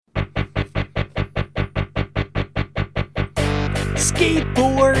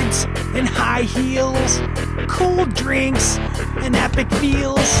skateboards and high heels, cold drinks and epic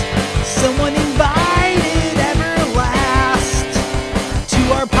feels. Someone invited Everlast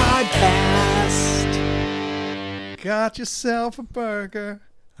to our podcast. Got yourself a burger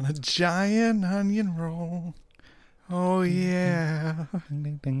and a giant onion roll. Oh yeah.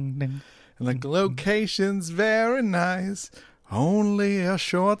 And the location's very nice. Only a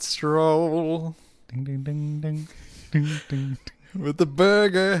short stroll. But the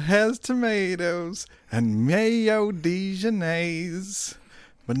burger has tomatoes and mayo Dijonnaise.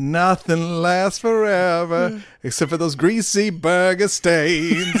 But nothing lasts forever except for those greasy burger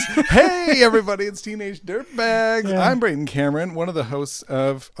stains. Hey, everybody, it's Teenage Dirtbags. Yeah. I'm Brayden Cameron, one of the hosts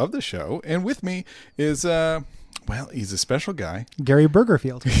of the show. And with me is, well, he's a special guy. Gary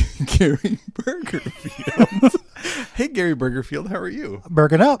Burgerfield. Gary Burgerfield. Hey, Gary Burgerfield, how are you?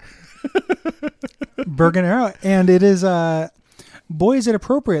 Burging up. Burging out. And it is, boy, is it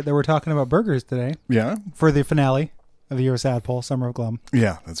appropriate that we're talking about burgers today. Yeah. For the finale of the Year of Sadpole, Summer of Glum.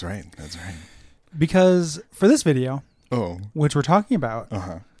 Yeah, that's right. That's right. Because for this video, which we're talking about,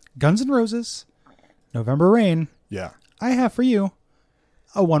 Guns N' Roses, November Rain, yeah, I have for you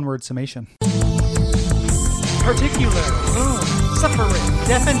a one-word summation. Particular, lone, separate,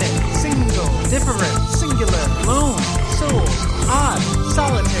 definite, single, different, singular, lone, sole, odd,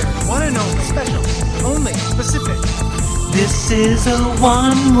 solitary, one and only, special, only, specific. This is a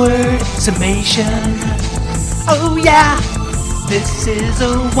one-word summation. Oh yeah! This is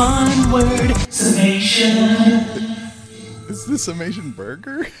a one-word summation. Is this summation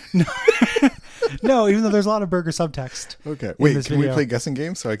burger? No, even though there's a lot of burger subtext. Okay. Wait, can we play guessing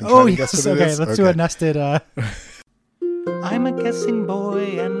games so I can try to guess what it is? Okay, let's do a nested... I'm a guessing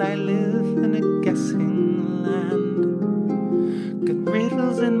boy and I live in a guessing land. Got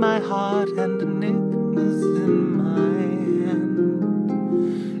riddles in my heart and enigmas in my hand.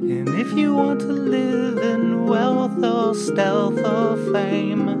 And if you want to live in wealth or stealth or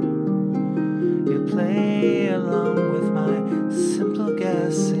fame, you play along with my simple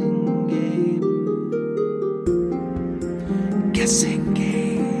guessing game. Guessing game.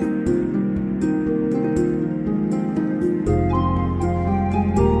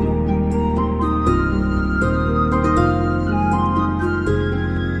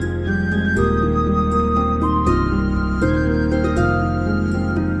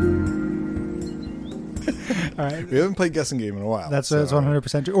 All right. We haven't played guessing game in a while. That's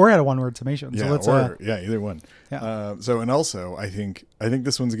 100% true. Or had a one-word summation. Yeah, so let's, either one. Yeah. And also, I think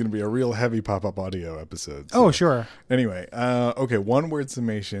this one's going to be a real heavy pop-up audio episode. So. Oh, sure. Anyway, okay, one-word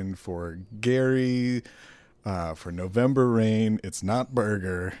summation for Gary, for November Rain. It's not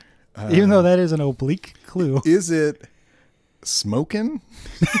burger. Even though that is an oblique clue. Is it smoking?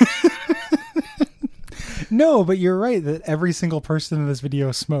 No, but you're right that every single person in this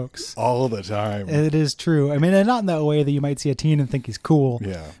video smokes. All the time. It is true. I mean, and not in that way that you might see a teen and think he's cool.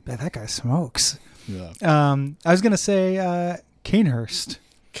 Yeah. But that guy smokes. Yeah. I was going to say Canehurst.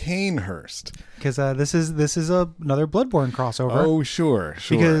 Canehurst. Because this is another Bloodborne crossover. Oh, sure.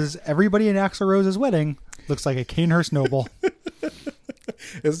 Because everybody in Axl Rose's wedding looks like a Canehurst noble.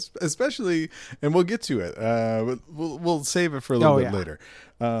 Especially, and we'll get to it. We'll save it for a little bit later.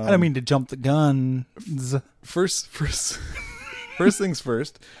 I don't mean to jump the gun. First things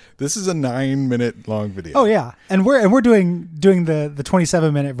first. This is a 9-minute long video. Oh yeah, and we're doing the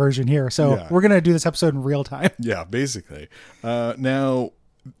 27-minute version here. So we're gonna do this episode in real time. Yeah, basically. Now,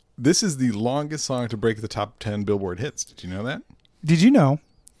 this is the longest song to break the top 10 Billboard hits. Did you know that? Did you know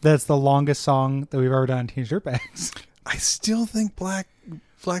that's the longest song that we've ever done on Teenage Dirtbags? I still think Black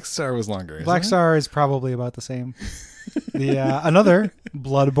Star was longer. Black Star is probably about the same. Another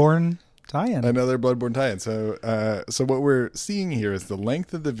Bloodborne tie-in. Another Bloodborne tie-in. So what we're seeing here is the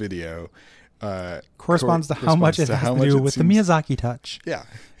length of the video corresponds to how much it has to do with the Miyazaki touch. Yeah.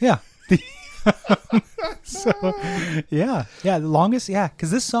 Yeah. The longest. Yeah, because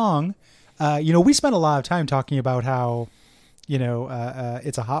this song, we spent a lot of time talking about how.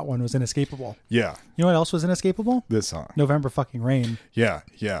 It's a Hot One was inescapable. Yeah. You know what else was inescapable? This song. November fucking Rain. Yeah,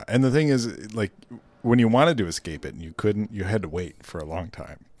 yeah. And the thing is, like, when you wanted to escape it and you couldn't, you had to wait for a long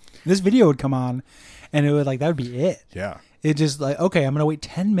time. This video would come on and it would that would be it. Yeah. It just okay, I'm going to wait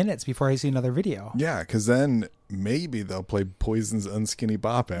 10 minutes before I see another video. Yeah, because then maybe they'll play Poison's Unskinny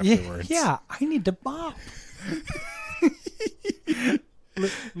Bop afterwards. Yeah, I need to bop.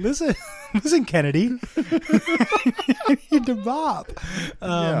 Listen, Kennedy. I need to bop.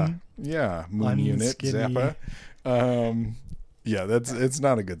 Yeah. Moon Unit, Zappa. Yeah, it's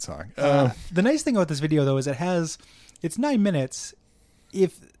not a good song. The nice thing about this video, though, is it's 9 minutes.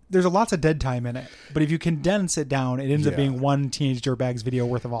 If there's a lots of dead time in it, but if you condense it down, it ends up Yeah. being one Teenage Dirtbags video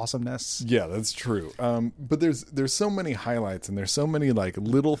worth of awesomeness. Yeah, that's true. But there's so many highlights and there's so many like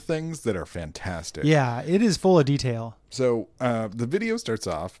little things that are fantastic. Yeah, it is full of detail. So the video starts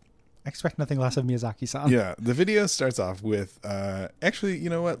off. I expect nothing less of Miyazaki-san. Yeah, the video starts off with actually, you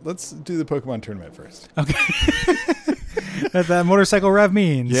know what? Let's do the Pokemon tournament first. Okay. That motorcycle rev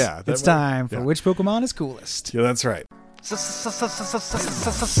means Yeah, that it's mo- time for yeah. which Pokemon is coolest. Yeah, that's right.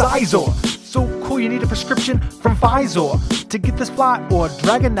 Sizor. So cool, you need a prescription from Visor to get this fly or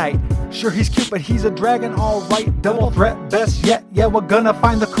Dragonite. Sure, he's cute, but he's a dragon, alright. Double threat, best yet. Yeah, we're gonna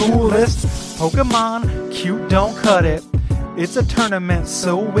find the coolest Pokemon. Cute, don't cut it. It's a tournament,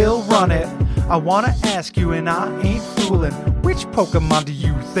 so we'll run it. I wanna ask you, and I ain't fooling. Which Pokemon do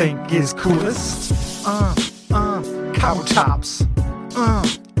you think is coolest? Kabutops.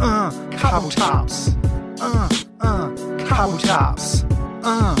 Kabutops. Kabutops.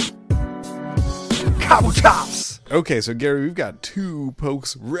 Kabutops. Okay, so Gary, we've got 2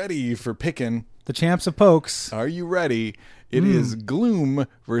 pokes ready for picking. The champs of pokes. Are you ready? It is Gloom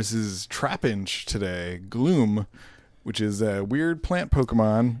versus Trapinch today. Gloom, which is a weird plant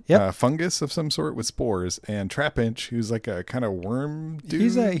Pokemon, Yep. fungus of some sort with spores, and Trapinch, who's like a kind of worm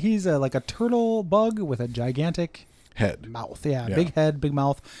dude. He's a like a turtle bug with a gigantic head, mouth. Yeah, Yeah. big head, big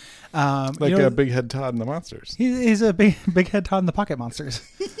mouth. like a big head Todd in the Monsters. He's a big head Todd in the Pocket Monsters.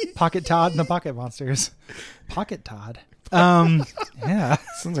 Pocket Todd in the Pocket Monsters. Pocket Todd. Yeah.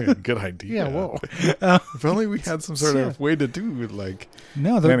 Sounds like a good idea. Yeah. Whoa. If only we had some sort of way to do it, like.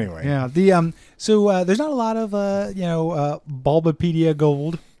 No. Anyway. Yeah. So there's not a lot of Bulbapedia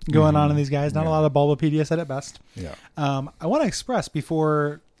gold going on in these guys. Not a lot of Bulbapedia said it best. Yeah. I want to express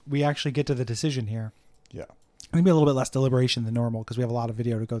before we actually get to the decision here. Yeah. Maybe a little bit less deliberation than normal because we have a lot of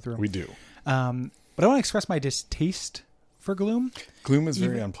video to go through. We do. But I want to express my distaste for Gloom, Gloom is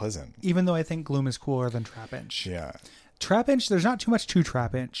very unpleasant. even though I think Gloom is cooler than Trapinch. Yeah. Trapinch, there's not too much to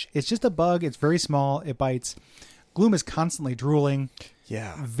Trapinch. It's just a bug. It's very small. It bites. Gloom is constantly drooling.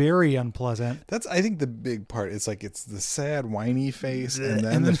 Yeah. Very unpleasant. That's, I think, the big part. It's like, it's the sad, whiny face, and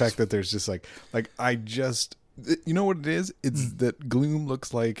then the fact that there's just like you know what it is? It's that Gloom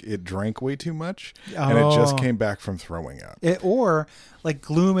looks like it drank way too much, and it just came back from throwing up. Or like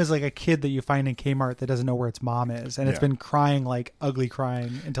Gloom is like a kid that you find in Kmart that doesn't know where its mom is, and it's Yeah. been crying like ugly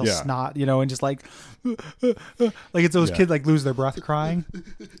crying until Yeah. snot, and just like it's those Yeah. kids like lose their breath crying.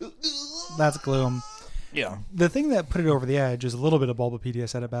 That's Gloom. Yeah. The thing that put it over the edge is a little bit of Bulbapedia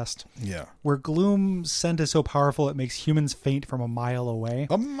said it best, Yeah. where Gloom's scent is so powerful it makes humans faint from a mile away.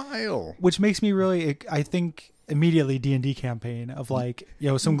 A mile. Which makes me really, I think, immediately D&D campaign of like,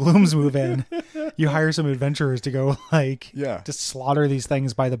 some Glooms move in. You hire some adventurers to go Yeah. just slaughter these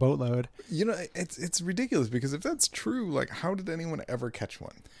things by the boatload. You know, it's ridiculous because if that's true, like, how did anyone ever catch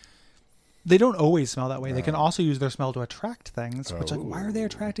one? They don't always smell that way. They can also use their smell to attract things, which why are they Oh.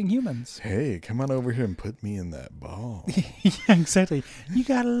 attracting humans? Hey, come on over here and put me in that ball. Yeah, exactly. You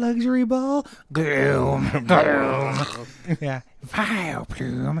got a luxury ball? Gloom. Yeah.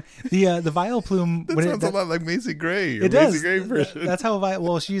 Vileplume. The Vileplume. That sounds a lot like Macy Gray. Or It does. Macy Gray version. That's how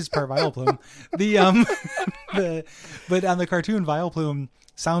well, she's part Vileplume. But on the cartoon, Vileplume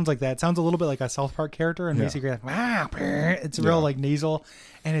sounds like that. It sounds a little bit like a South Park character, and Yeah. Macy Gray, it's real like nasal,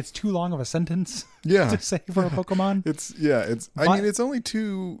 and it's too long of a sentence Yeah. to say for a Pokemon. I mean, it's only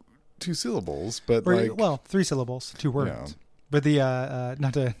two syllables, but Or, 3 syllables, 2 words. Yeah. But the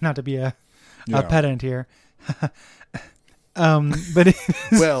not to be a Yeah. pedant here, but it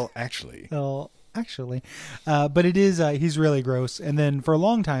is, well, actually, but it is. He's really gross. And then for a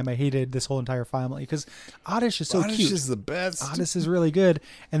long time, I hated this whole entire family because Oddish is so Oddish cute. is the best. Oddish is really good,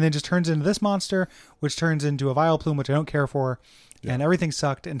 and then just turns into this monster, which turns into a Vileplume, which I don't care for, and everything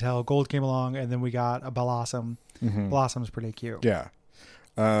sucked until Gold came along, and then we got a Blossom. Blossom's pretty cute. Yeah.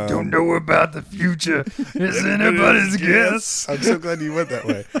 Don't know about the future. It's anybody's guess. I'm so glad you went that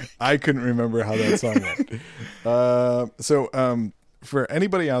way. I couldn't remember how that song went. For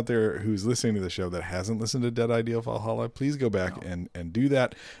anybody out there who's listening to the show that hasn't listened to Dead Ideal Valhalla, please go back and do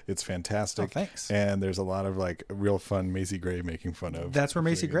that. It's fantastic. Oh, thanks. And there's a lot of like real fun Macy Gray making fun of. That's where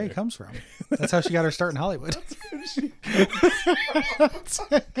Macy Gray comes from. That's how she got her start in Hollywood.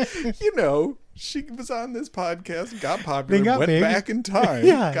 You know, she was on this podcast, got popular, Then got went big. back in time,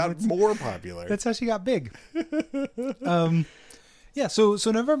 Yeah, got more popular. That's how she got big.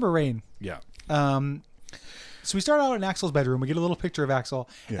 So November Rain. Yeah. So we start out in Axel's bedroom. We get a little picture of Axel.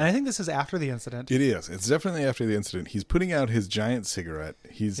 Yeah. And I think this is after the incident. It is. It's definitely after the incident. He's putting out his giant cigarette.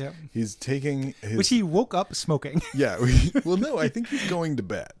 He's Yep. he's taking his... Which he woke up smoking. Yeah. Well, no, I think he's going to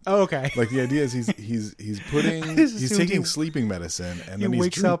bed. Oh, okay. Like, the idea is he's assumed taking he- sleeping medicine, and he then he's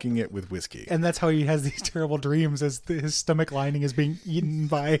wakes up- drinking it with whiskey. And that's how he has these terrible dreams as his stomach lining is being eaten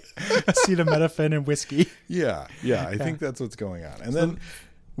by acetaminophen and whiskey. Yeah. I think that's what's going on. And then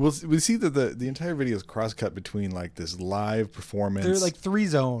we see that the entire video is cross-cut between, like, this live performance. There are like 3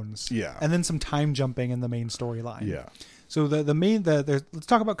 zones. Yeah. And then some time jumping in the main storyline. Yeah. So let's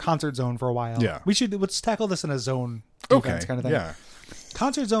talk about Concert Zone for a while. Yeah. Let's tackle this in a zone Okay. defense kind of thing. Yeah.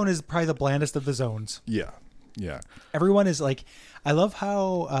 Concert Zone is probably the blandest of the zones. Yeah. Everyone is like, I love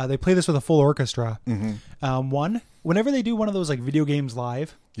how they play this with a full orchestra. Whenever they do one of those like video games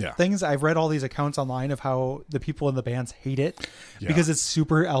live Yeah. things, I've read all these accounts online of how the people in the bands hate it Yeah. because it's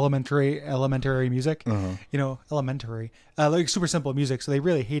super elementary music, like super simple music. So they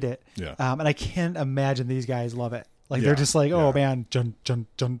really hate it. Yeah. And I can't imagine these guys love it. Like Yeah. they're just like, oh Yeah. man, jun, jun,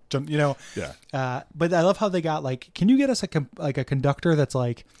 jun, jun, Yeah. But I love how they got like, can you get us a conductor that's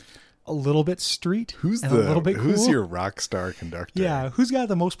like a little bit street Who's and a little bit cool? your rock star conductor? Yeah, who's got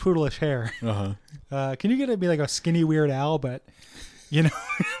the most poodleish hair? Can you get it to be like a skinny Weird Al, but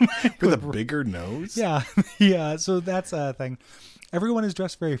With a bigger nose? yeah, yeah. So that's a thing. Everyone is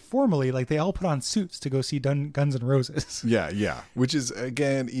dressed very formally, like they all put on suits to go see Guns N' Roses. Yeah. Which is,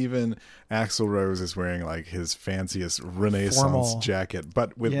 again, even Axl Rose is wearing like his fanciest Renaissance Formal. jacket,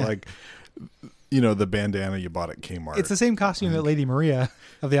 but with Yeah. like, the bandana you bought at Kmart. It's the same costume that Lady Maria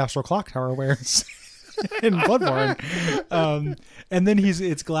of the Astral Clock Tower wears in Bloodborne. And then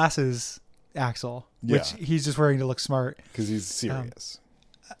it's glasses Axel, which Yeah. he's just wearing to look smart. because he's serious.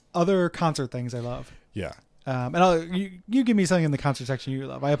 Other concert things I love. Yeah. And you give me something in the concert section you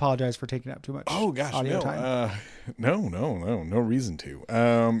love. I apologize for taking up too much. Oh gosh, audio no, time. no reason to.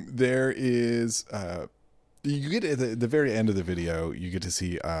 There is. You get at the very end of the video, you get to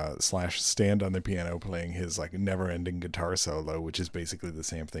see Slash stand on the piano playing his like never-ending guitar solo, which is basically the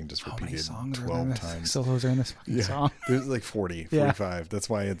same thing, just How many repeated songs are 12 there? times. Solos are in this fucking Yeah, song. there's like 40, Yeah. 45. That's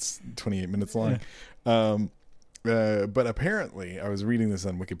why it's 28 minutes long. But apparently, I was reading this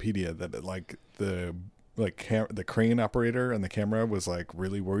on Wikipedia that like the crane operator and the camera was like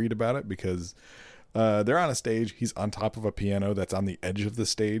really worried about it because they're on a stage. He's on top of a piano that's on the edge of the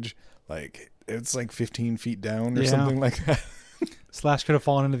stage. Like it's like 15 feet down or Yeah. something like that. Slash could have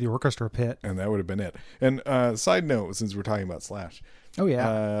fallen into the orchestra pit. And that would have been it. And side note, since we're talking about Slash, Oh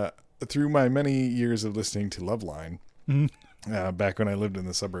yeah. through my many years of listening to Loveline, Mm-hmm. back when I lived in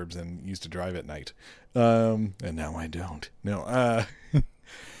the suburbs and used to drive at night, and now I don't. No, This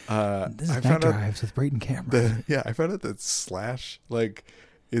is I Night found out Drives with Brayton Cameron. I found out that Slash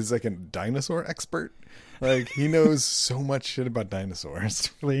is like a dinosaur expert. Like he knows so much shit about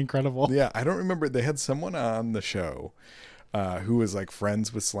dinosaurs. Really incredible. Yeah, I don't remember. They had someone on the show who was like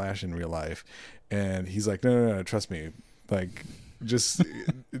friends with Slash in real life, and he's like, no, trust me, like just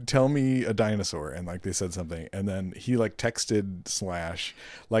tell me a dinosaur. And like they said something, and then he like texted Slash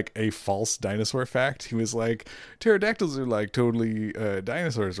like a false dinosaur fact. He was like, pterodactyls are like totally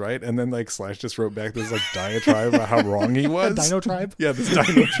dinosaurs, right? And then like Slash just wrote back this like diatribe about how wrong he was. Dino Tribe. Yeah, this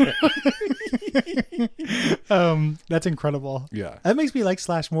Dino Tribe. That's incredible. Yeah. That makes me like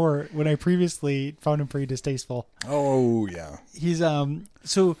Slash more when I previously found him pretty distasteful. Oh yeah. He's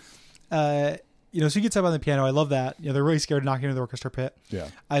so he gets up on the piano. I love that. They're really scared to knock into the orchestra pit. Yeah.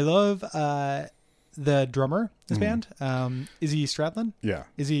 I love the drummer, this band. Izzy Stradlin? Yeah.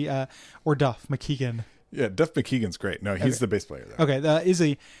 Is he or Duff McKeegan? Yeah, Duff McKeegan's great. No, he's the bass player though. Okay,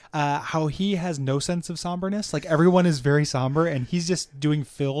 Izzy, how he has no sense of somberness. Like everyone is very somber, and he's just doing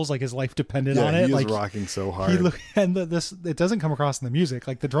fills like his life depended on it. He is Like rocking so hard. it doesn't come across in the music.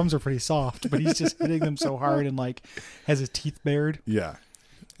 Like the drums are pretty soft, but he's just hitting them so hard and like has his teeth bared. Yeah.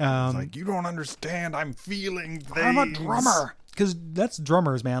 It's like, you don't understand. I'm feeling things. I'm a drummer. Because that's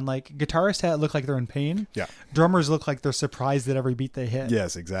drummers, man. Like guitarists look like they're in pain. Yeah. Drummers look like they're surprised at every beat they hit.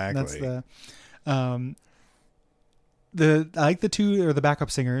 Yes, exactly. That's I like the two or the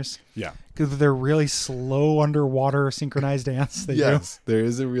backup singers. Yeah. Because they're really slow underwater synchronized dance. Yes, there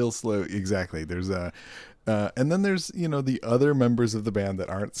is a real slow. Exactly. There's and then there's the other members of the band that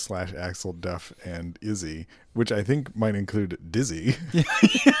aren't Slash, Axl, Duff, and Izzy, which I think might include Dizzy. Yeah.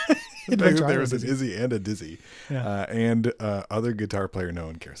 There was an Izzy and a Dizzy, and other guitar player no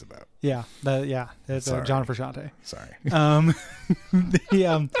one cares about. Yeah, it's John Frusciante. Sorry.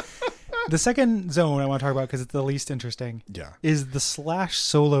 The second zone I want to talk about, because it's the least interesting, Yeah. is the Slash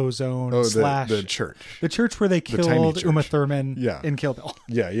solo zone. Oh, slash the church. The church where they tiny killed church. Uma Thurman Yeah. in Kill Bill.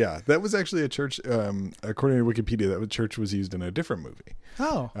 Yeah. That was actually a church, according to Wikipedia, that church was used in a different movie.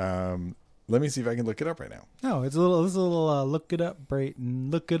 Oh. Let me see if I can look it up right now. No, it's a little look it up,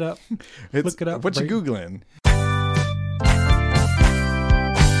 Brayton. Look it up. Look it up. What you Brayton. Googling?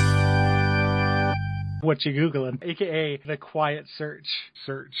 What you Googling? AKA the quiet search.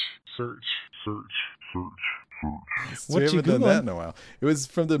 Search. We What you haven't done that Googling? in a while. It was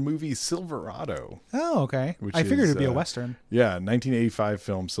from the movie Silverado. Oh, okay. Which I figured is, it'd be a Western. Yeah, 1985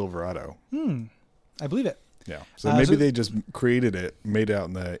 film Silverado. I believe it. Yeah. So maybe they just created it, made it out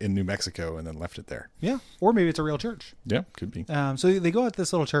in New Mexico, and then left it there. Yeah. Or maybe it's a real church. Yeah, could be. So they go at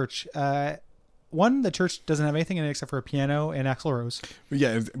this little church. One, the church doesn't have anything in it except for a piano and Axl Rose.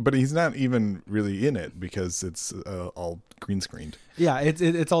 Yeah, but he's not even really in it because it's all green screened. Yeah,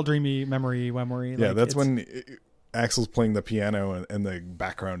 it's all dreamy memory. Yeah, Like, that's it's- when Axel's playing the piano and the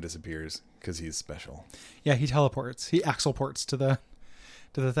background disappears because he's special. Yeah, he teleports. He Axl ports to the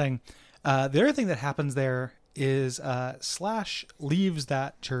thing. The other thing that happens there is Slash leaves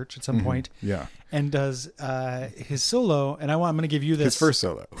that church at some point Yeah. and does his solo. And I'm going to give you this. His first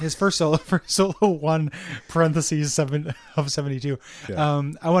solo. His first solo for solo 1 parentheses 7 of 72. Yeah.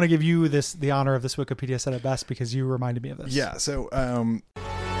 I want to give you the honor of this Wikipedia said it best because you reminded me of this. Yeah, so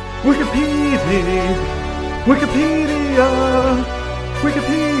Wikipedia, Wikipedia,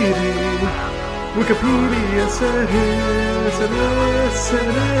 Wikipedia, Wikipedia said it best.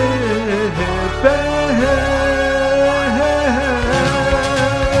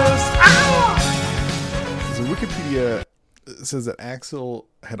 So Wikipedia says that Axl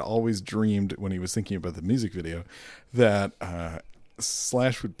had always dreamed when he was thinking about the music video that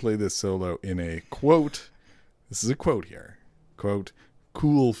Slash would play this solo in a quote. This is a quote here. Quote,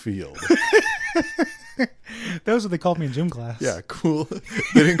 cool field. That was what they called me in gym class. Yeah, cool. They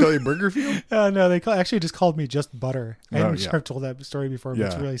didn't call you Burger Field? No, they actually just called me just Butter. I'm yeah. sure I've told that story before, but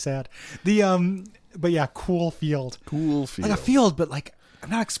it's Yeah. really sad. But yeah, cool field. Cool field. Like a field, but like I'm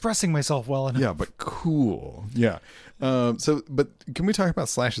not expressing myself well enough. Yeah, but cool. Yeah. But can we talk about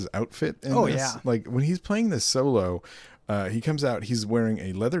Slash's outfit? In Oh, this? yeah. Like when he's playing this solo, he comes out, he's wearing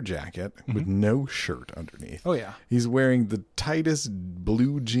a leather jacket with no shirt underneath. Oh, yeah. He's wearing the tightest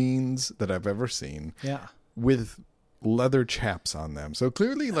blue jeans that I've ever seen Yeah. with leather chaps on them. So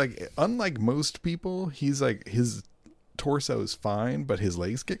clearly, like, unlike most people, he's like, his torso is fine, but his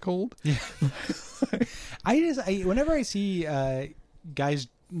legs get cold. Yeah. Whenever I see guys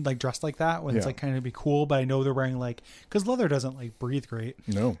like dressed like that, when it's Yeah. like kind of be cool, but I know they're wearing like, because leather doesn't like breathe great.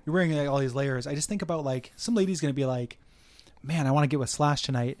 No. You're wearing like all these layers. I just think about like some lady's going to be like, man, I want to get with Slash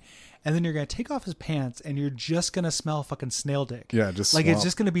tonight. And then you're going to take off his pants and you're just going to smell fucking snail dick. Yeah, just like swamp. it's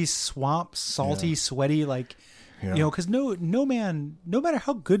just going to be swamp, salty, sweaty, like, Yeah. you know, because no man, no matter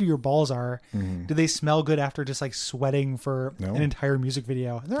how good your balls are, do they smell good after just like sweating for No. an entire music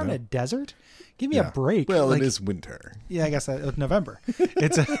video? And they're in No. a desert. Give me Yeah. a break. Well, like, it is winter. yeah, I guess November.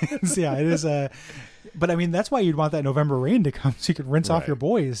 It is a. But I mean, that's why you'd want that November rain to come so you could rinse off Right. your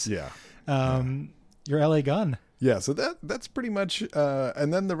boys. Yeah. Your LA gun Yeah, so that's pretty much,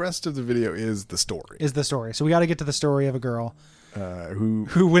 and then the rest of the video is the story. is the story. So we got to get to the story of a girl Who?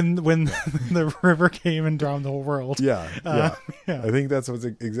 when the river came and drowned the whole world. Yeah, yeah. I think that's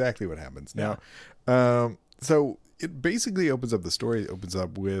exactly what happens now. So it basically opens up the story. It opens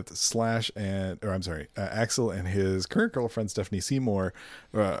up with Axel and his current girlfriend Stephanie Seymour,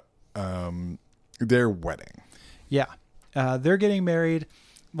 their wedding. Yeah. They're getting married.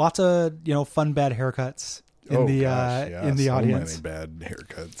 Lots of fun bad haircuts in the audience. So many bad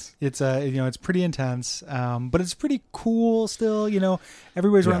haircuts. It's it's pretty intense, but it's pretty cool still.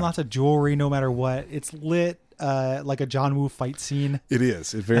 Everybody's wearing Yeah. lots of jewelry, no matter what. It's lit like a John Woo fight scene. It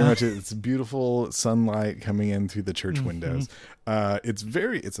is. It very much. It's beautiful sunlight coming in through the church windows. It's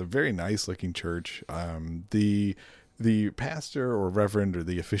a very nice looking church. The pastor or reverend or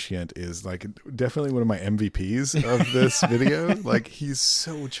the officiant is like definitely one of my MVPs of this video. Like he's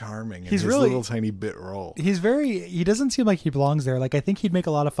so charming. In He's his really- little tiny bit role. He doesn't seem like he belongs there. Like I think he'd make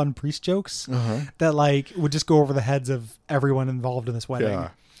a lot of fun priest jokes that like would just go over the heads of everyone involved in this wedding. Yeah.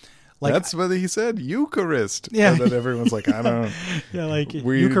 Like, That's what he said, Eucharist. Yeah. And then everyone's like, I don't. yeah, like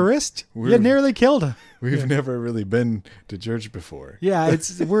We- Eucharist. we're- You nearly killed him. We've never really been to church before. Yeah,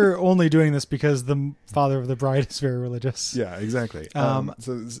 we're only doing this because the father of the bride is very religious. Yeah, exactly. So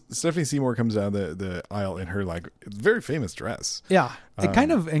Stephanie Seymour comes down the aisle in her like very famous dress. Yeah, and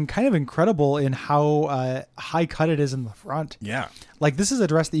kind of incredible in how high cut it is in the front. Yeah. Like this is a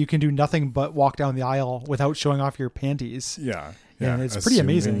dress that you can do nothing but walk down the aisle without showing off your panties. Yeah. and it's pretty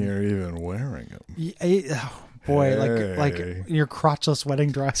assuming amazing. You're even wearing them. Oh, boy, like your crotchless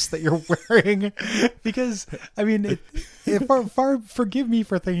wedding dress that you're wearing, because I mean, forgive me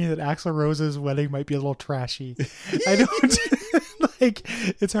for thinking that Axl Rose's wedding might be a little trashy. I don't like.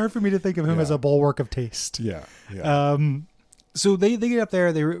 It's hard for me to think of him as a bulwark of taste. Yeah. So they get up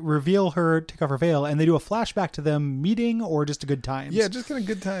there, they reveal her, take off her veil, and they do a flashback to them meeting or just a good times. Yeah, just kind of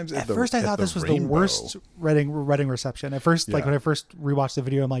good times. At first, I thought this was the worst wedding reception. At first, like when I first rewatched the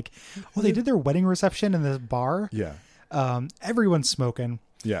video, I'm like, oh, they did their wedding reception in this bar? Yeah. Everyone's smoking.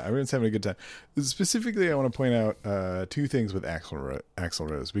 Yeah, everyone's having a good time. Specifically, I want to point out two things with Axl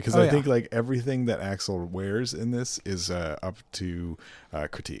Rose, because I think like everything that Axl wears in this is up to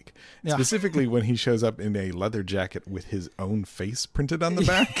critique. Yeah. Specifically, when he shows up in a leather jacket with his own face printed on the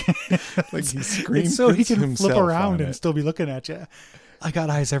back, like he screams so he can flip around and still be looking at you. I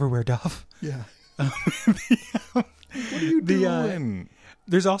got eyes everywhere, Duff. Yeah. What are you doing?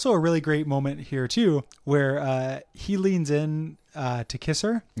 There's also a really great moment here too, where he leans in to kiss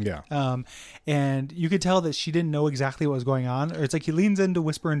her. Yeah. And you could tell that she didn't know exactly what was going on. Or it's like he leans in to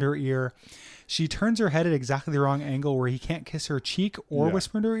whisper into her ear. She turns her head at exactly the wrong angle where he can't kiss her cheek or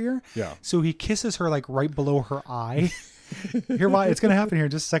whisper into her ear. Yeah. So he kisses her like right below her eye. Here, why it's going to happen here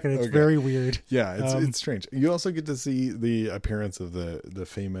in just a second. It's very weird. Yeah, it's strange. You also get to see the appearance of the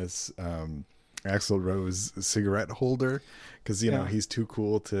famous Axl Rose cigarette holder, because you know he's too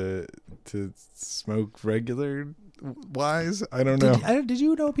cool to smoke regular wise. I don't know. Did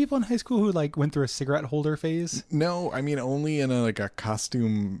you know people in high school who like went through a cigarette holder phase? No, I mean only in a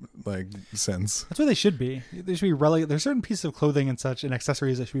costume like sense. That's what they should be. They should be relegated. There's certain pieces of clothing and such and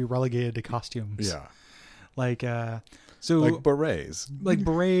accessories that should be relegated to costumes. Yeah, like like berets,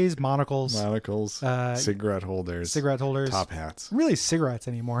 monocles, cigarette holders, top hats. Really, cigarettes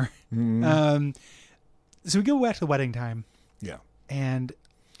anymore. Mm-hmm. So we go back to the wedding time. Yeah, and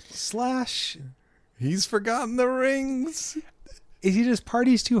Slash, he's forgotten the rings. He just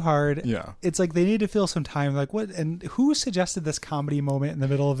parties too hard. Yeah. It's like they need to fill some time. Like what? And who suggested this comedy moment in the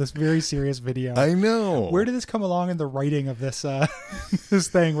middle of this very serious video? I know. Where did this come along in the writing of this this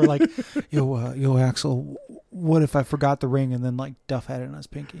thing? We're like, yo, Axl, what if I forgot the ring and then like Duff had it on his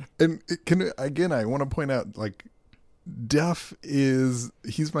pinky? And I want to point out like Duff he's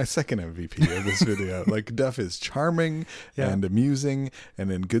my second MVP of this video. Like Duff is charming and amusing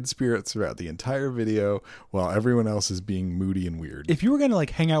and in good spirits throughout the entire video, while everyone else is being moody and weird. If you were going to like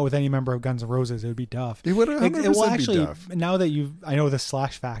hang out with any member of Guns N' Roses, it would be Duff. It would 100% be Duff. Now that I know the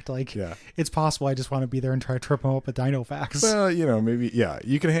Slash fact, like it's possible I just want to be there and try to trip him up with Dino facts. Well, maybe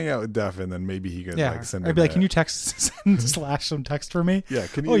you can hang out with Duff and then maybe he could like send. I'd be like, can you send Slash some text for me? Yeah.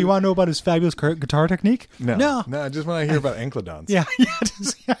 Can you? Oh, you want to know about his fabulous guitar technique? No. Just when I hear about ankledons. Yeah.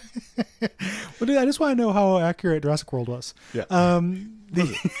 Well, dude, I just want to know how accurate Jurassic World was. Yeah.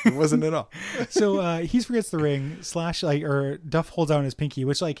 It wasn't at all. So he forgets the ring. Slash or Duff holds out his pinky,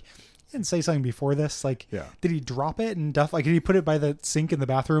 which like he didn't say something before this. Like, did he drop it and Duff did he put it by the sink in the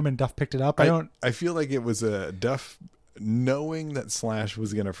bathroom and Duff picked it up? I feel like it was a Duff knowing that Slash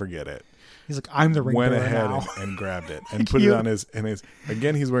was gonna forget it. He's like, I'm the ring went bearer ahead now. and grabbed it and put it on his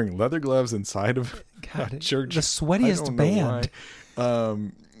again. He's wearing leather gloves inside of a church. The sweatiest band.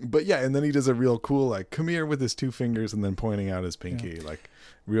 But yeah, and then he does a real cool like come here with his two fingers and then pointing out his pinky, like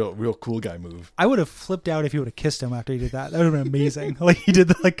real cool guy move. I would have flipped out if he would have kissed him after he did that. That would have been amazing. Like he did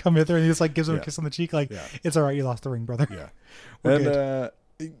the like come hither and he just like gives him a kiss on the cheek, like it's all right, you lost the ring, brother. Yeah, and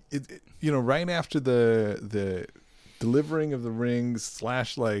right after the delivering of the rings,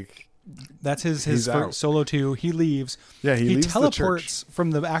 Slash like. That's his solo 2. He leaves. Yeah, he leaves teleports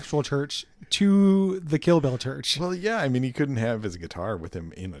from the actual church to the Kill Bill church. Well, yeah, I mean, he couldn't have his guitar with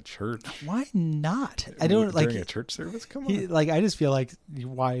him in a church. Why not? I don't during a church service. Come on, like I just feel like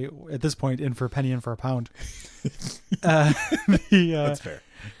why at this point in for a penny in for a pound. That's fair.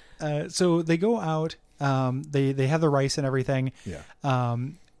 So they go out. They have the rice and everything. Yeah.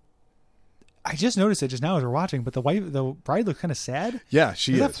 I just noticed it just now as we're watching, but the bride looks kind of sad. Yeah,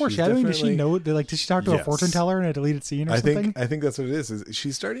 she is. Is that foreshadowing? Did she know? Did she talk to a fortune teller in a deleted scene or something? I think that's what it is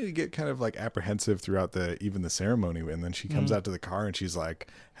she's starting to get kind of like apprehensive throughout even the ceremony, and then she comes out to the car and she's like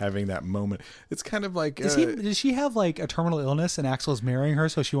having that moment. It's kind of like does she have like a terminal illness and Axl's marrying her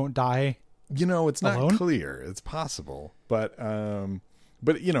so she won't die? It's alone? not clear. It's possible, but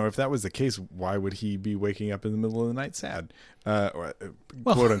if that was the case, why would he be waking up in the middle of the night sad,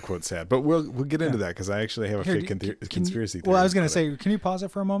 quote unquote sad? But we'll get into that because I actually have a fake conspiracy theory. Well, I was going to say, can you pause it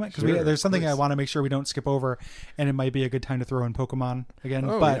for a moment? Because there's something I want to make sure we don't skip over, and it might be a good time to throw in Pokemon again.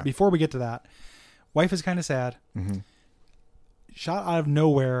 Before we get to that, wife is kind of sad. Mm-hmm. shot out of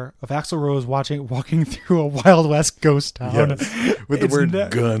nowhere of Axl Rose walking through a Wild West ghost town. Yes, with the word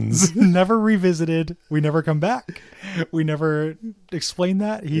guns. Never revisited. We never come back. We never explain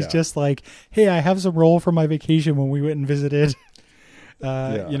that. He's just like, hey, I have some roll from my vacation when we went and visited,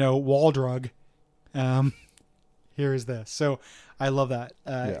 Waldrug. Here is this. So I love that.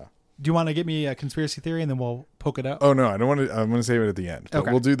 Do you want to get me a conspiracy theory and then we'll poke it up? Oh, no, I don't want to. I'm going to save it at the end. But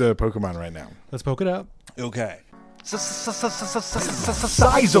we'll do the Pokemon right now. Let's poke it up. Okay. Sizor.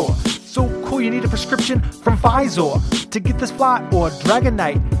 So cool, you need a prescription from Visor to get this fly or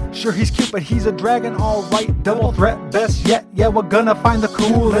Dragonite. Sure, he's cute, but he's a dragon, alright. Double threat, best yet. Yeah, we're gonna find the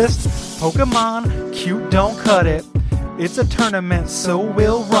coolest Pokemon. Cute, don't cut it. It's a tournament, so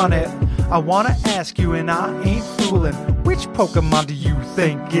we'll run it. I wanna ask you, and I ain't fooling. Which Pokemon do you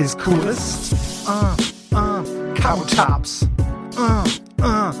think is coolest? Kabutops.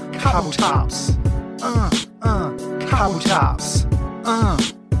 Kabutops. Kabutops.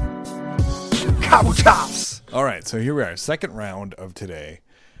 Kabutops. All right, so here we are. Second round of today.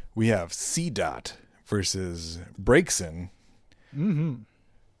 We have C-Dot versus Braixen. Mm-hmm.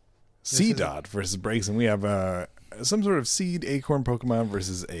 C-Dot versus Braixen. We have some sort of seed acorn Pokemon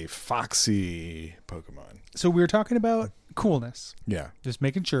versus a foxy Pokemon. So we were talking about coolness. Yeah. Just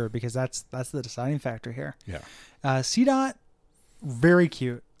making sure, because that's the deciding factor here. Yeah. C-Dot, very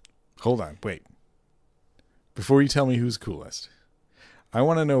cute. Hold on. Wait. Before you tell me who's coolest, I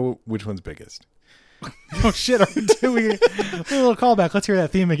want to know which one's biggest. Oh, shit. Are we doing a little callback? Let's hear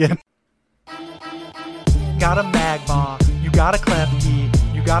that theme again. Got a Magmar, you got a Klefki,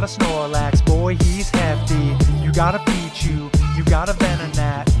 you got a Snorlax, boy, he's hefty. You got a Pichu, you got a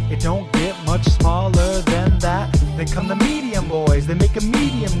Venonat. It don't get much smaller than that. Then come the medium boys, they make a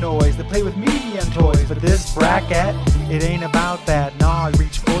medium noise. They play with medium toys, but this bracket, it ain't about that. Nah,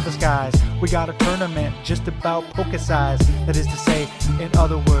 reach for the skies. We got a tournament just about poke size. That is to say, in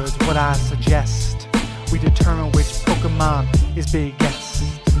other words, what I suggest. We determine which Pokemon is biggest.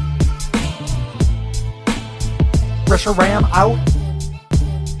 Reshiram out.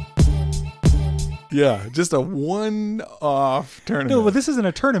 Yeah, just a one-off tournament. No, but this isn't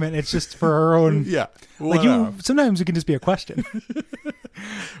a tournament. It's just for our own. Yeah. Like sometimes it can just be a question.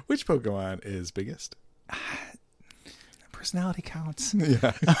 Which Pokemon is biggest? Personality counts.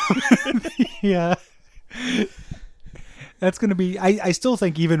 Yeah. Yeah. That's going to be, I still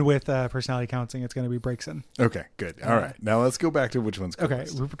think even with personality counting, it's going to be Braixen. Okay, good. All right. Now let's go back to which one's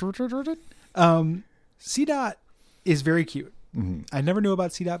coolest. Okay. C-Dot is very cute. Mm-hmm. I never knew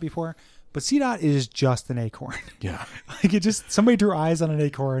about C-Dot before, but C-Dot is just an acorn. Yeah. Like it just, somebody drew eyes on an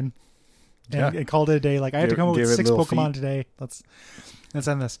acorn and called it a day. Like I had to come up with 6 Pokemon today. Let's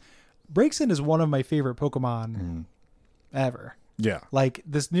end this. Braixen is one of my favorite Pokemon ever. Yeah. Like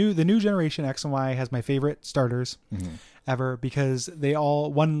the new generation X and Y has my favorite starters ever, because they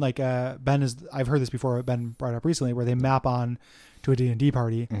all I've heard this before, Ben brought up recently, where they map on to a D&D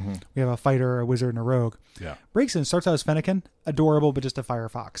party. We have a fighter, a wizard, and a rogue. Yeah. Braixen starts out as Fennekin, adorable, but just a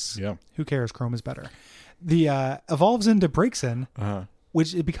Firefox. Yeah. Who cares? Chrome is better. The evolves into Braixen,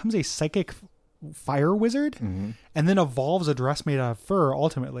 which it becomes a psychic fire wizard, and then evolves a dress made out of fur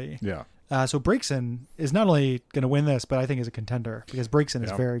ultimately. Yeah. So Braixen is not only going to win this, but I think is a contender, because Braixen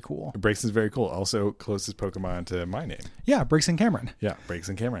is very cool. Braixen's very cool. Also, closest Pokemon to my name. Yeah, Braixen Cameron. Yeah,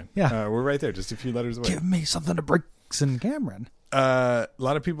 Braixen Cameron. Yeah. We're right there, just a few letters away. Give me something to Braixen Cameron. A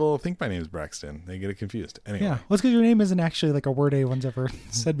lot of people think my name is Braxton. They get it confused. Anyway. Yeah, well, it's because your name isn't actually like a word anyone's ever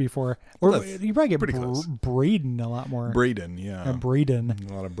said before. Or you probably get Braden a lot more. Braden, yeah. Braden.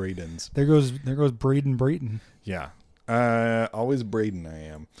 A lot of Bradens. There goes Braden Brayton. Yeah. Always Braden I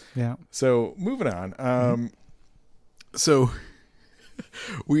am. Yeah. So moving on. So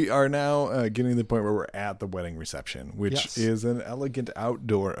we are now getting to the point where we're at the wedding reception, which is an elegant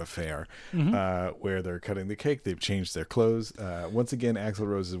outdoor affair where they're cutting the cake. They've changed their clothes. Once again, Axl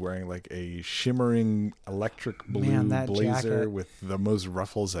Rose is wearing like a shimmering electric blue blazer jacket with the most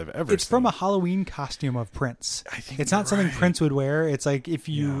ruffles I've ever seen. It's from a Halloween costume of Prince. I think it's not something Prince would wear. It's like if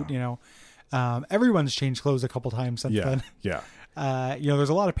you know, everyone's changed clothes a couple times since then. Yeah. There's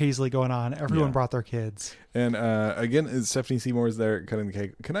a lot of Paisley going on. Everyone brought their kids. And again, Stephanie Seymour is there cutting the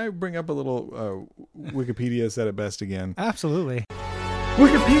cake. Can I bring up a little Wikipedia said it best again? Absolutely.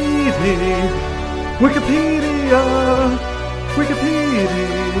 Wikipedia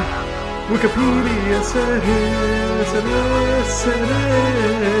said it best.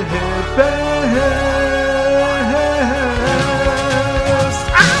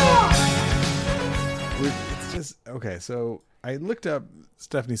 It's just okay. So I looked up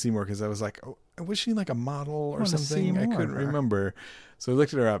Stephanie Seymour because I was like, oh, was she like a model or something? I couldn't remember. So I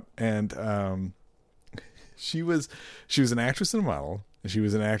looked her up, and She was an actress and a model. She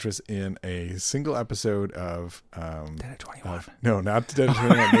was an actress in a single episode of Dead at 21. no, not Dead at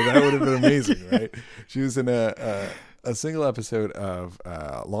 21. No, that would have been amazing, right? She was in a single episode of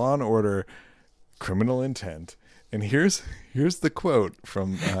Law and Order: Criminal Intent. And here's the quote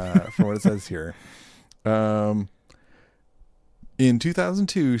from what it says here. In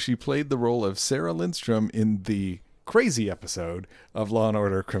 2002, she played the role of Sarah Lindstrom in the crazy episode of Law and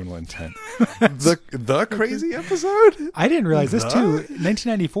Order: Criminal Intent. the crazy episode? I didn't realize this too.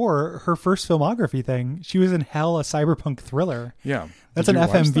 1994, her first filmography thing. She was in Hell, a cyberpunk thriller. Yeah. That's Did an you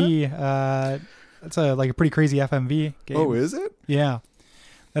watch FMV. That's a pretty crazy FMV game. Oh, is it? Yeah.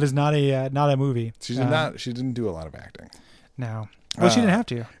 That is not a movie. She didn't do a lot of acting. No. Well, she didn't have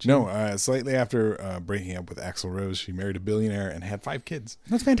to. No, slightly after breaking up with Axl Rose, she married a billionaire and had 5 kids.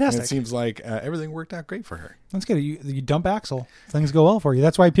 That's And fantastic. it seems like everything worked out great for her. That's good. You dump Axel, things go well for you.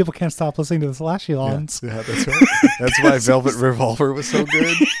 That's why people can't stop listening to the Slashulons. Yeah, that's right. That's why Velvet Revolver was so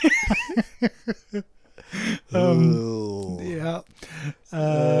good. Yeah.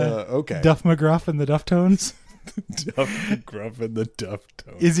 Okay. Duff McGruff and the Dufftones. Duff Gruff and the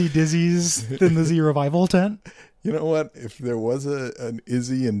Dufftones. Izzy Dizzy's Thin Lizzy revival tent. You know what? If there was an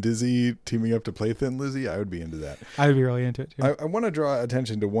Izzy and Dizzy teaming up to play Thin Lizzy, I would be into that. I would be really into it too. I want to draw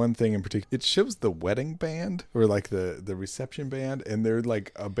attention to one thing in particular. It shows the wedding band or like the reception band, and they're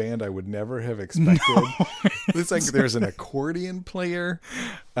like a band I would never have expected. It's like there's an accordion player.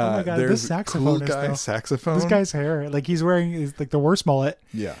 Oh my God, there's this saxophonist, cool guy though. saxophone. This guy's hair, like he's wearing is like the worst mullet,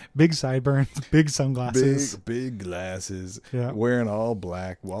 yeah, big sideburns, big sunglasses. big glasses. Yeah. Wearing all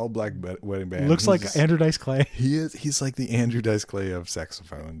black wedding band. Looks like Andrew Dice Clay. He's like the Andrew Dice Clay of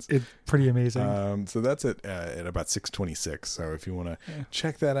saxophones. It's pretty amazing. So that's at about 6:26. So if you want to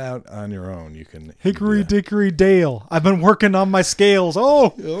check that out on your own, you can. Hickory Dickory Dale. I've been working on my scales.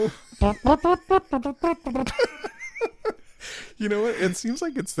 Oh. You know what? It seems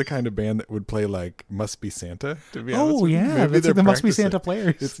like it's the kind of band that would play like Must Be Santa, to be honest. Oh, with you. yeah. Maybe That's they're like the Must Be practicing. Santa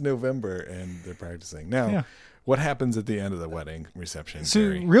players. It's November and they're practicing. Now, Yeah. what happens at the end of the wedding reception? So,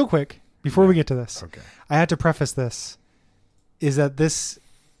 Gary? real quick, before we get to this, Okay. I had to preface this, is that this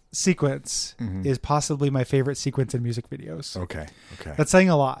sequence is possibly my favorite sequence in music videos. Okay. That's saying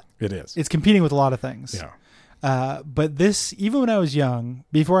a lot. It is. It's competing with a lot of things. Yeah. But this, even when I was young,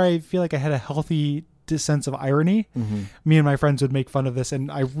 before I feel like I had a healthy sense of irony, me and my friends would make fun of this, and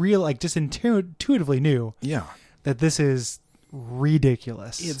I just intuitively knew Yeah. that this is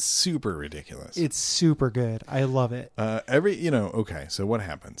ridiculous. It's super ridiculous. It's super good. I love it. Okay. So what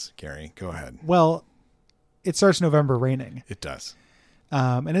happens, Gary? Go ahead. Well, it starts November raining. It does.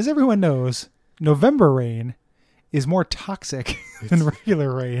 And as everyone knows, November rain is more toxic than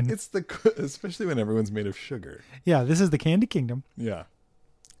regular rain. Especially when everyone's made of sugar. Yeah, this is the Candy Kingdom. Yeah.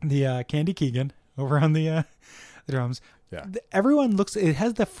 The Candy Keegan over on the drums. Yeah. Everyone looks. It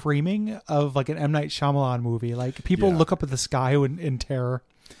has the framing of like an M. Night Shyamalan movie. Like people look up at the sky in terror.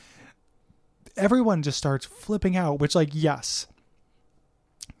 Everyone just starts flipping out. Which, like, yes,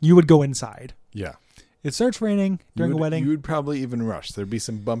 you would go inside. Yeah. It starts raining during a wedding. You would probably even rush. There'd be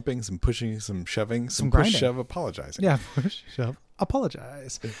some bumping, some pushing, some shoving, some push, grinding. shove, apologizing. Yeah, push, shove,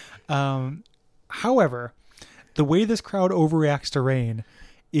 apologize. However, the way this crowd overreacts to rain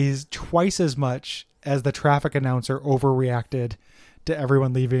is twice as much as the traffic announcer overreacted to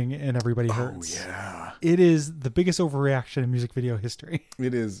everyone leaving and everybody hurts. Oh, yeah. It is the biggest overreaction in music video history.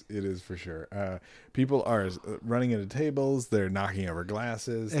 It is for sure. People are running into tables. They're knocking over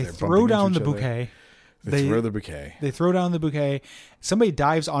glasses. They They're throw bumping down into the each other. bouquet. They throw the bouquet. They throw down the bouquet. Somebody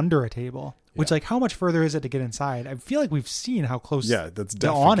dives under a table, which, like, how much further is it to get inside? I feel like we've seen how close That's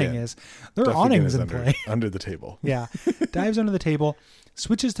the awning is. There are awnings in play. Under the table. Yeah. Dives under the table,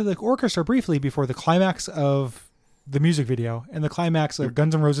 switches to the orchestra briefly before the climax of the music video and the climax of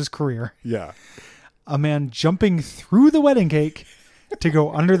Guns N' Roses' career. Yeah. A man jumping through the wedding cake to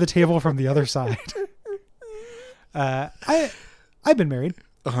go under the table from the other side. I've been married.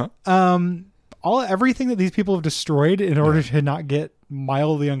 Everything that these people have destroyed in order to not get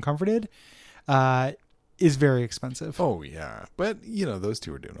mildly uncomforted is very expensive. Oh, yeah. But, those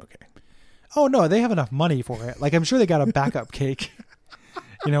two are doing okay. Oh, no, they have enough money for it. Like, I'm sure they got a backup cake.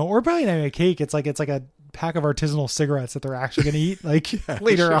 Or probably not even a cake. It's like a pack of artisanal cigarettes that they're actually going to eat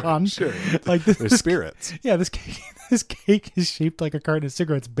later on. Sure. Like They're spirits. Yeah, this cake is shaped like a carton of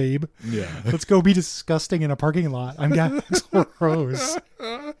cigarettes, babe. Yeah. Let's go be disgusting in a parking lot. I'm Axl Rose.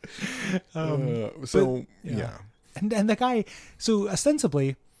 Yeah. And the guy, so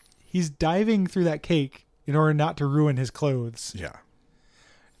ostensibly, he's diving through that cake in order not to ruin his clothes. Yeah.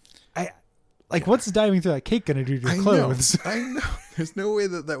 Like, what's diving through that cake going to do to your clothes? I know. There's no way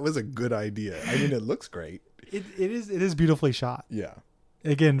that was a good idea. I mean, it looks great. It is beautifully shot. Yeah.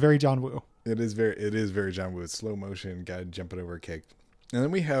 Again, very John Woo. It is very John Woo. Slow motion, guy jumping over a cake. And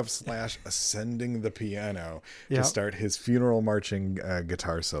then we have Slash ascending the piano to start his funeral marching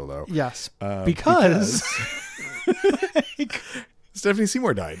guitar solo. Yes. Because Stephanie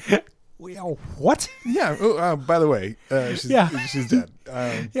Seymour died. What? Yeah. Oh, by the way, she's dead.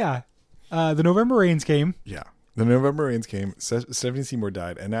 The November Rains came. Yeah. The November Rains came. Stephanie Seymour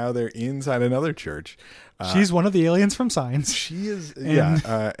died, and now they're inside another church. She's one of the aliens from Signs. She is,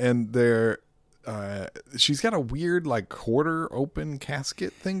 and they're. She's got a weird like quarter open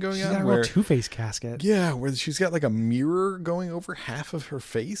casket thing going on. She's got a real Two-Face casket. Yeah, where she's got like a mirror going over half of her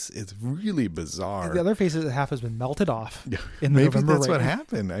face. It's really bizarre. The other face half has been melted off. In the maybe November that's rain. what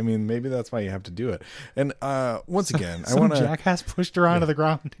happened. I mean, maybe that's why you have to do it. And once again, I want to. Jackass pushed her onto the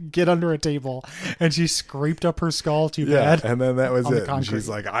ground, get under a table, and she scraped up her skull too bad. And then that was it. And she's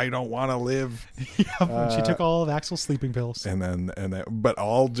like, "I don't want to live." She took all of Axel's sleeping pills. But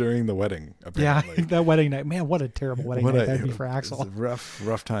all during the wedding. Apparently. Yeah, that wedding night. Man, what a terrible wedding night that'd be for Axel. It's a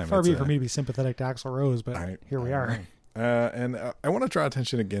rough time. Far be it for me to be sympathetic to Axl Rose, but here we are. And I want to draw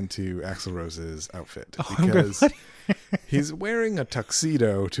attention again to Axl Rose's outfit because he's wearing a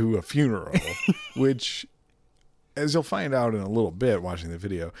tuxedo to a funeral, which, as you'll find out in a little bit watching the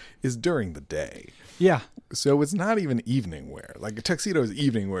video, is during the day. Yeah. So it's not even evening wear. Like a tuxedo is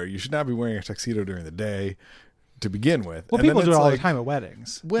evening wear. You should not be wearing a tuxedo during the day to begin with. Well, people do it all the time at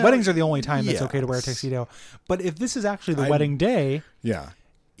weddings. Weddings are the only time it's okay to wear a tuxedo. But if this is actually the wedding day,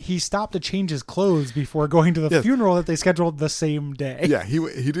 he stopped to change his clothes before going to the funeral that they scheduled the same day. Yeah, he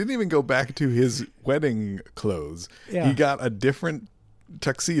didn't even go back to his wedding clothes. Yeah. He got a different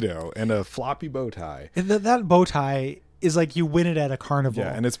tuxedo and a floppy bow tie. That bow tie is like you win it at a carnival.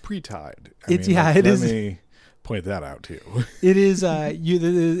 Yeah, and it's pre-tied. It is. Let me point that out too. It is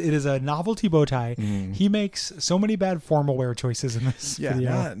it is a novelty bow tie. He makes so many bad formal wear choices in this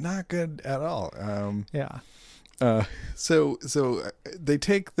video. Not good at all. So they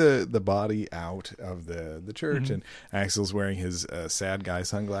take the body out of the church, and Axel's wearing his sad guy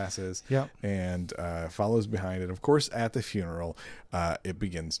sunglasses. And follows behind it. Of course, at the funeral, it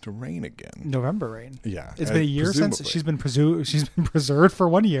begins to rain again. November rain. Yeah, it's been a year since she's been preserved for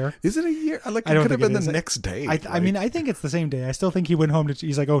 1 year. Is it a year? Like it could have been the next day. I mean, I think it's the same day. I still think he went home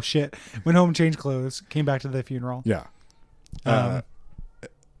he's like, oh shit, went home, changed clothes, came back to the funeral. Yeah. And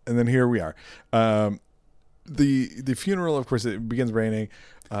then here we are. The funeral, of course, it begins raining.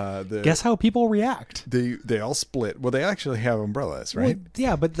 Guess how people react? They all split. Well, they actually have umbrellas, right? Well,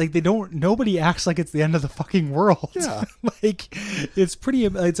 yeah, but like nobody acts like it's the end of the fucking world. Yeah. Like it's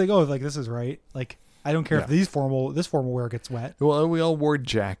like, oh, like this is right. Like I don't care if this formal wear gets wet. Well, we all wore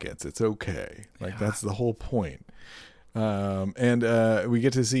jackets. It's okay. Like that's the whole point. And we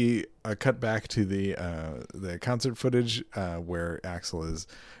get to see a cut back to the concert footage where Axl is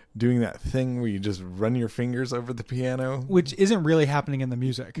doing that thing where you just run your fingers over the piano, which isn't really happening in the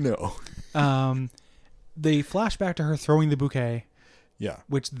music. No. They flash back to her throwing the bouquet. Yeah.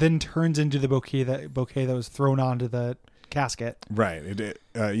 Which then turns into the bouquet that was thrown onto the casket. Right.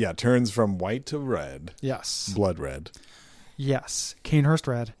 It turns from white to red. Yes. Blood red. Yes. Canehurst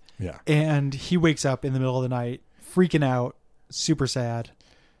red. Yeah. And he wakes up in the middle of the night, freaking out, super sad.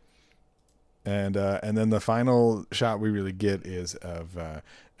 And then the final shot we really get is of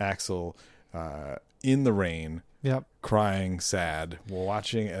Axl in the rain, crying, sad, while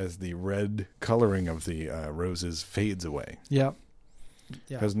watching as the red coloring of the roses fades away. Yep.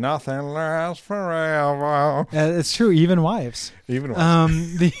 Because nothing lasts forever. It's true, even wives. Even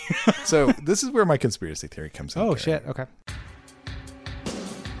wives. So this is where my conspiracy theory comes in. Oh, shit. Okay.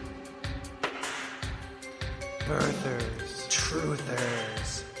 Birthers.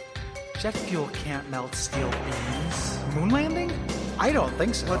 Truthers. Jet fuel can't melt steel beams. Moon landing? I don't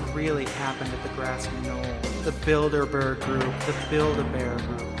think so. What really happened at the grassy knoll? The Bilderberg Group, the Build-A-Bear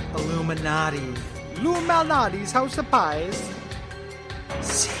Group, Illuminati, Illuminati's House of Pies.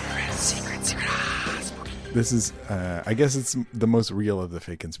 Secret. Spooky. This is, I guess it's the most real of the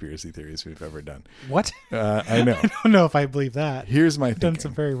fake conspiracy theories we've ever done. What? I know. I don't know if I believe that. Here's my thinking. Done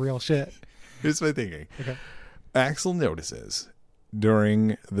some very real shit. Here's my thinking. Okay. Axl notices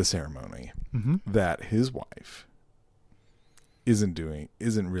during the ceremony that his wife isn't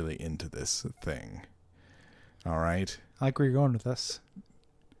really into this thing. All right. I like where you're going with this.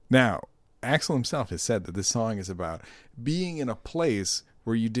 Now, Axl himself has said that this song is about being in a place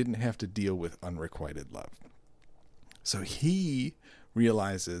where you didn't have to deal with unrequited love. So he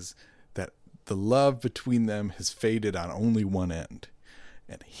realizes that the love between them has faded on only one end.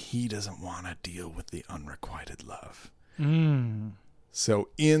 and he doesn't want to deal with the unrequited love. Mm. So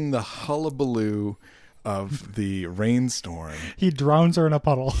in the hullabaloo of the rainstorm, He drowns her in a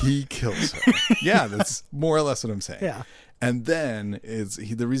puddle. he kills her. Yeah, that's more or less what I'm saying. Yeah. And then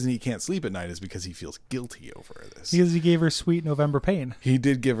the reason he can't sleep at night is because he feels guilty over this. Because he gave her sweet November pain. He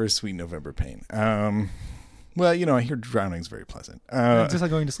did give her sweet November pain. Well, I hear drowning's very pleasant. Just like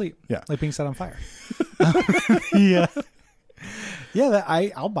going to sleep. Yeah. Like being set on fire. Yeah. Yeah,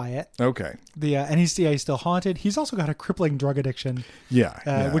 I'll buy it. Okay. And he's still haunted. He's also got a crippling drug addiction.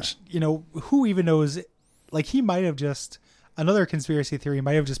 Yeah. Which, who even knows? Like, he might have just, another conspiracy theory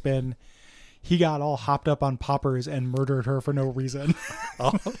might have just been, he got all hopped up on poppers and murdered her for no reason.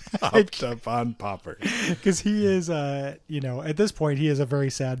 All hopped up on popper. Because he is, at this point, he is a very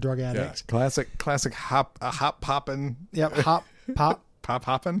sad drug Yeah. addict. Classic hop popping. Yep. Hop, pop. Pop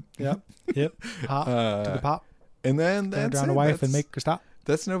hopping. Yep. Hop to the pop. And then that's Drown it. a wife and make her stop.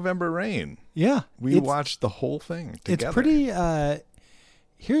 That's November Rain. Yeah. We watched the whole thing together. It's pretty, I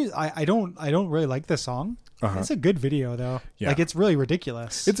don't really like this song. Uh-huh. It's a good video though. Yeah. Like, it's really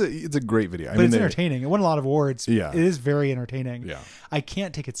ridiculous. It's a great video. But it's entertaining. It won a lot of awards. Yeah. It is very entertaining. Yeah. I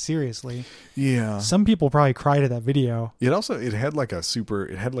can't take it seriously. Yeah. Some people probably cried at that video. It had like a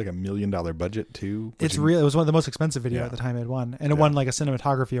 $1 million budget too. It was one of the most expensive video Yeah. at the time it won. And it won like a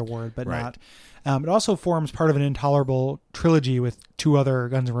cinematography award, but Right. not. It also forms part of an Intolerable trilogy with 2 other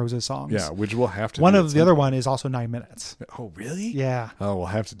Guns N' Roses songs. Yeah, which we'll have to One do of at the some other point. one is also 9 minutes. Oh, really? Yeah. Oh, we'll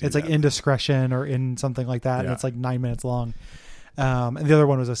have to do It's that. like Indiscretion or in something like that. And Yeah. it's like 9 minutes long. And the other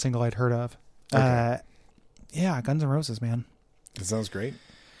one was a single I'd heard of. Okay. Yeah, Guns N' Roses, man. That sounds great.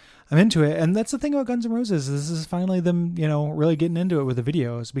 I'm into it. And that's the thing about Guns N' Roses. This is finally them, really getting into it with the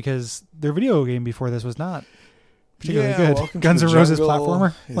videos, because their video game before this was not particularly good. Welcome to Guns the N' Roses Jungle.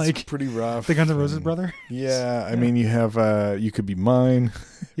 platformer. It's Like pretty rough. the Guns N' Roses And- brother. Yeah, I mean, you have You Could Be Mine,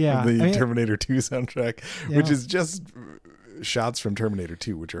 Yeah. the Terminator 2 soundtrack, Yeah. which is just shots from Terminator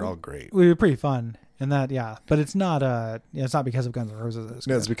 2, which are all great. It was pretty fun. And that, yeah. But it's not it's not because of Guns N' Roses. It's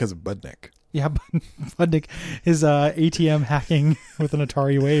No, good. it's because of Budnick. Yeah, Budnick, his ATM hacking with an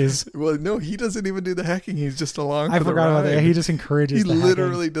Atari Waze. Well, no, he doesn't even do the hacking. He's just along I for the forgot about ride. that. He just encourages He the hacking.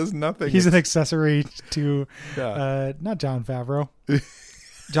 literally does nothing. He's an accessory to Yeah. not John Favreau.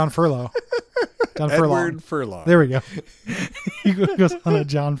 John Furlow. John Edward Furlong. Furlong. There we go. He goes on a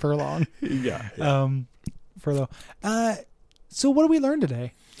John Furlong. Yeah. Furlow. So what did we learn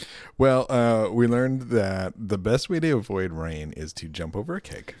today? Well, we learned that the best way to avoid rain is to jump over a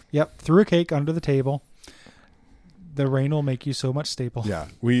cake. Yep. Threw a cake under the table. The rain will make you so much staple. Yeah.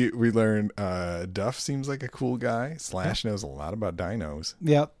 We learned Duff seems like a cool guy. Slash knows a lot about dinos.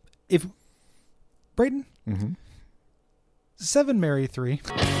 Yep. If Brayden, Mm-hmm. 7 marry 3.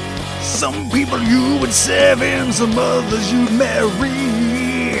 Some people you would 7, some others you'd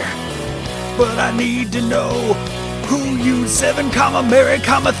marry. But I need to know who you 7, marry,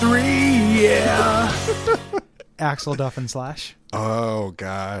 3, yeah. Axel, Duff, and Slash. Oh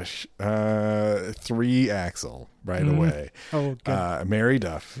gosh. 3 Axel right away. Oh, good. Mary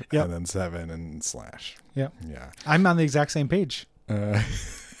Duff. Yep. And then 7 and Slash. Yep. Yeah. I'm on the exact same page. Good.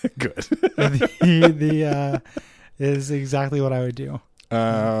 the is exactly what I would do.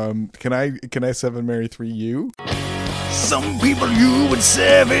 Can I 7 marry 3 you? Some people you would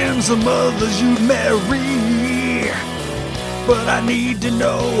 7, some others you'd marry. But I need to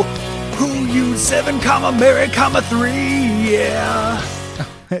know who you 7, marry, 3, yeah. All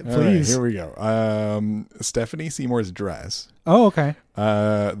right, Please. here we go. Stephanie Seymour's dress. Oh, okay.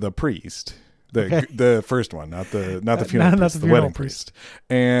 The priest. Okay. The first one, not the funeral not priest, the the funeral wedding priest.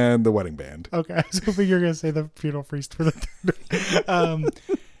 And the wedding band. Okay. I was hoping you were going to say the funeral priest for the third.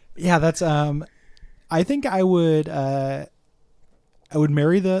 Yeah, that's I think I would marry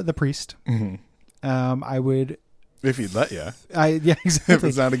the priest. Mm-hmm. I would If he'd let you. yeah, exactly. If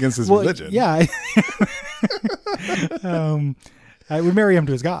it's not against his Well, religion. Yeah. I would marry him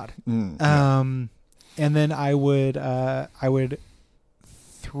to his God. Mm, And then I would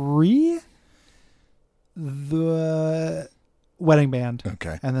 3 the wedding band.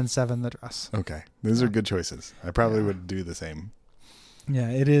 Okay. And then 7 the dress. Okay. Those are good choices. I probably would do the same. Yeah,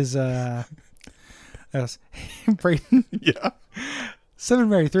 it is yes. Brayden, Yeah. 7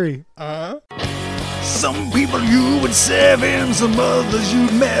 marry 3. Some people you would 7, some others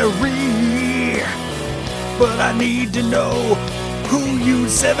you'd marry. But I need to know who you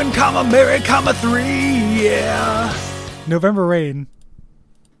 7, marry, 3, yeah. November rain,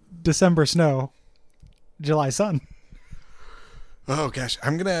 December snow, July sun. Oh gosh.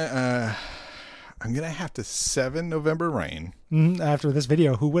 I'm gonna have to 7 November rain. After this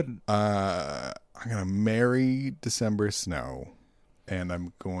video, who wouldn't? I'm gonna marry December snow. and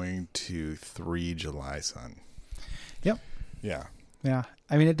I'm going to 3 July Sun. Yep. Yeah. Yeah.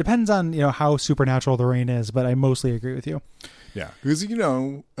 I mean, it depends on, how supernatural the rain is, but I mostly agree with you. Yeah. Because,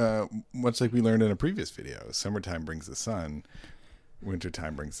 much like we learned in a previous video, summertime brings the sun,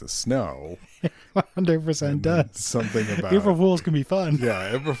 wintertime brings the snow. 100% does. Something about April Fools can be fun.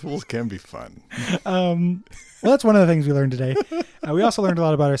 Yeah, April Fools can be fun. Well, that's one of the things we learned today. We also learned a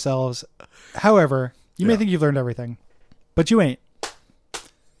lot about ourselves. However, you may think you've learned everything, but you ain't.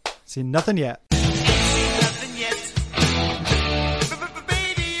 See, nothing yet. Nothing yet.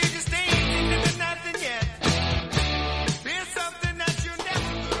 Baby, you just ain't nothing yet. Here's something that you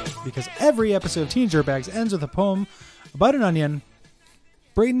never. Because every episode of Teen Dirtbags ends with a poem about an onion.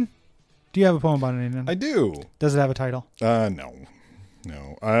 Brayden, do you have a poem about an onion? I do. Does it have a title? No.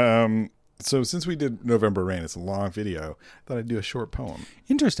 So since we did November Rain, it's a long video. I thought I'd do a short poem.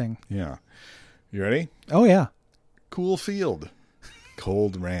 Interesting. Yeah. You ready? Oh, yeah. Cool field,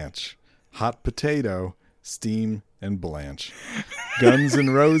 cold ranch, hot potato, steam and blanch. Guns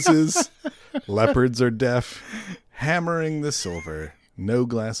and roses, leopards are deaf, hammering the silver, no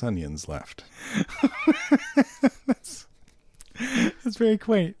glass onions left. That's very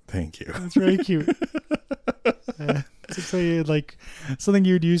quaint. Thank you. That's very cute. It's like something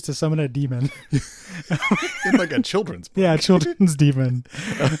you'd use to summon a demon. In like a children's book. Yeah, children's demon.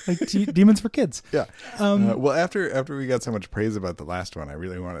 Like demons for kids. Yeah. Well, after we got so much praise about the last one, I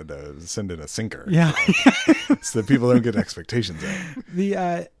really wanted to send in a sinker. Yeah. So that people don't get expectations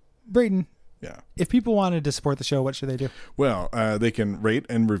out. Brayden, Yeah. if people wanted to support the show, what should they do? Well, they can rate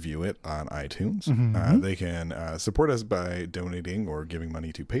and review it on iTunes. They can support us by donating or giving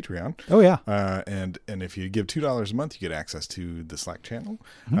money to Patreon. Oh, yeah. And if you give $2 a month, you get access to the Slack channel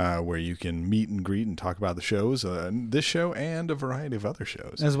where you can meet and greet and talk about the shows, this show and a variety of other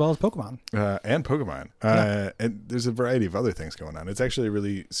shows. As well as Pokemon. And Pokemon. And there's a variety of other things going on. It's actually a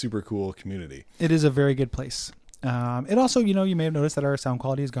really super cool community. It is a very good place. It also, you may have noticed that our sound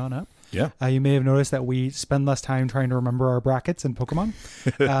quality has gone up. Yeah. You may have noticed that we spend less time trying to remember our brackets in Pokemon.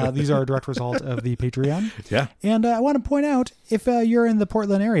 These are a direct result of the Patreon. Yeah. And I want to point out, if you're in the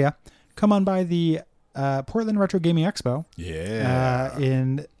Portland area, come on by the Portland Retro Gaming Expo. Yeah.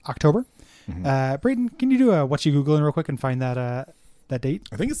 In October. Brayden, can you do a what you Googling real quick and find that date?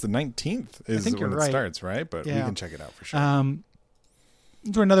 I think it's the 19th is think when you're it right. starts, right? But we Yeah. can check it out for sure.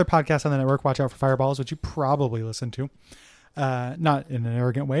 Do another podcast on the network, Watch Out for Fireballs, which you probably listen to. Not in an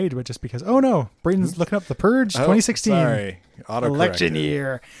arrogant way, but just because, oh no, Brayden's looking up The Purge 2016. Sorry. Election Autocorrected.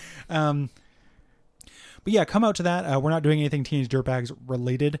 year. But yeah, come out to that. We're not doing anything Teenage Dirtbags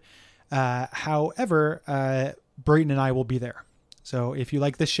related. However, Brayden and I will be there. So if you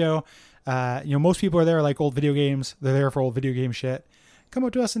like this show, most people are there like old video games. They're there for old video game shit. Come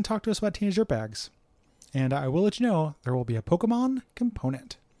up to us and talk to us about Teenage Dirtbags. And I will let you know there will be a Pokemon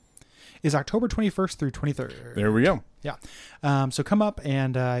component. Is October 21st through 23rd. There we go. Yeah. So come up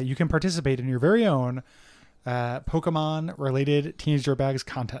and you can participate in your very own Pokemon-related Teenage Dirtbags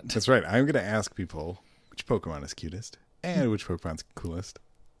content. That's right. I'm going to ask people which Pokemon is cutest and which Pokemon's coolest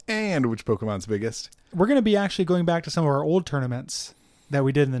and which Pokemon's biggest. We're going to be actually going back to some of our old tournaments that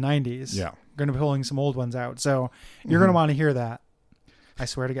we did in the 90s. Yeah. We're going to be pulling some old ones out. So you're going to want to hear that. I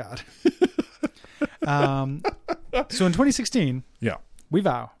swear to God. So in 2016, Yeah. we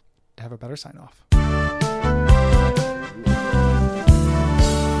vow to have a better sign-off.